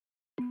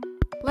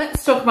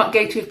Let's talk about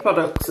gated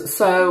products.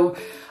 So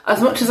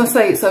as much as I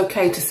say it's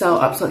okay to sell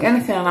absolutely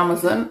anything on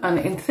Amazon, and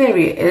in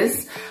theory it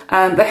is,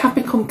 they have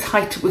become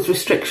tighter with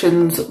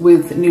restrictions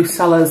with new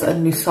sellers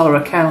and new seller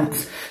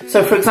accounts.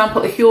 So for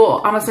example, if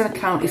your Amazon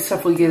account is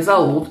several years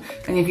old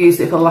and you've used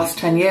it for the last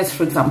 10 years,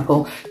 for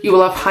example, you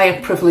will have higher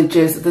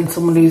privileges than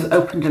someone who's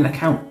opened an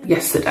account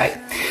yesterday.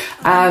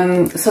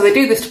 So they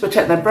do this to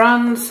protect their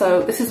brand.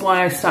 So this is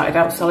why I started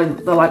out selling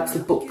the likes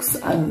of books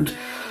and,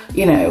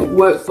 you know,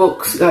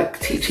 workbooks, like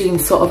teaching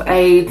sort of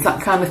aids,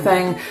 that kind of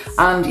thing,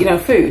 and, you know,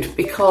 food,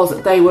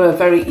 because they were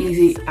very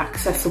easy,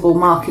 accessible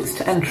markets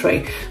to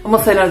entry. And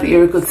once they know that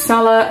you're a good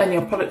seller and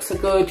your products are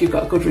good, you've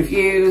got good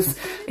reviews,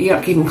 you're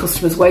not keeping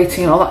customers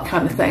waiting, all that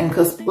kind of thing,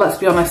 because let's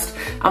be honest,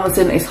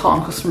 Amazon is hot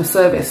on customer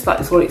service, that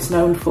is what it's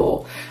known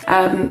for.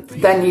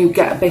 Then you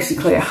get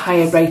basically a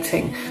higher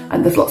rating,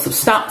 and there's lots of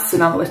stats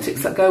and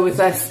analytics that go with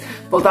this,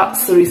 but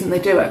that's the reason they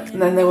do it. And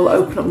then they will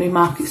open up new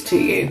markets to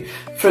you.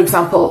 For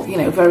example, you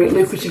know, very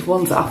lucrative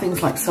ones are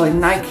things like selling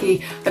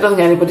Nike. I don't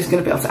think anybody's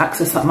going to be able to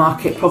access that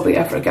market probably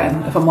ever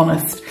again, if I'm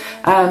honest.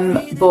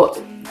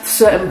 But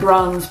certain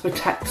brands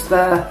protect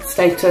their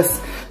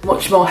status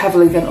much more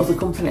heavily than other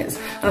companies.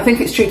 And I think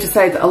it's true to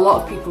say that a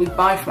lot of people who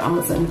buy from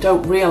Amazon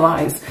don't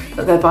realise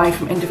that they're buying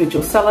from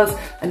individual sellers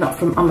and not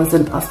from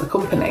Amazon as the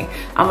company.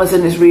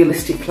 Amazon is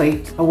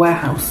realistically a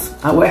warehouse,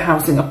 a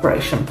warehousing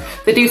operation.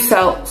 They do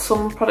sell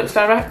some products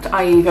direct,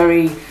 i.e.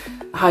 very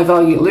high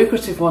value,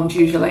 lucrative ones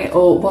usually,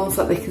 or ones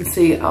that they can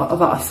see that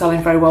are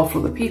selling very well for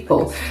other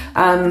people.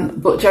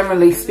 But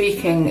generally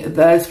speaking,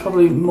 there's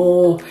probably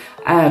more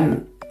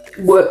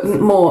work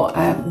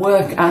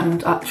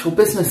and actual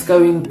business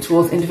going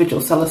towards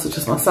individual sellers such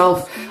as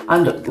myself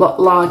and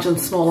large and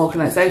small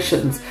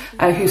organisations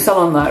who sell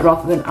on there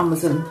rather than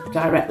Amazon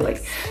directly.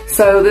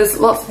 So there's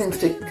lots of things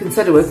to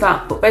consider with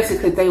that, but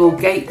basically they will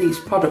gate these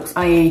products,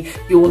 i.e.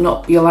 you will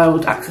not be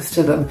allowed access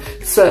to them.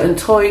 Certain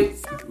toy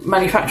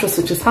manufacturers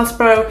such as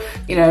Hasbro,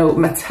 you know,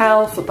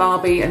 Mattel for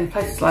Barbie and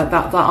places like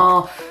that, that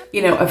are,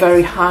 you know, a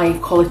very high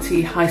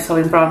quality, high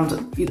selling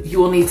brand, you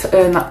will need to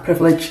earn that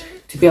privilege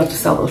to be able to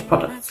sell those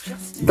products.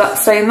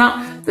 That's saying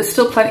that, there's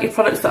still plenty of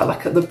products that are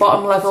like at the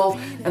bottom level,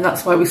 and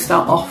that's why we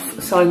start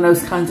off selling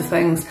those kinds of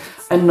things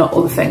and not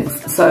other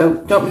things. So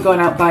don't be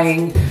going out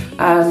buying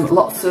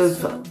lots of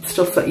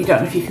stuff that you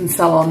don't know if you can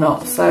sell or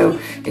not. So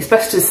it's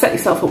best to set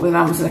yourself up with an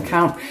Amazon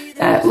account,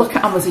 look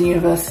at Amazon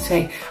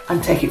University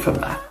and take it from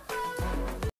there.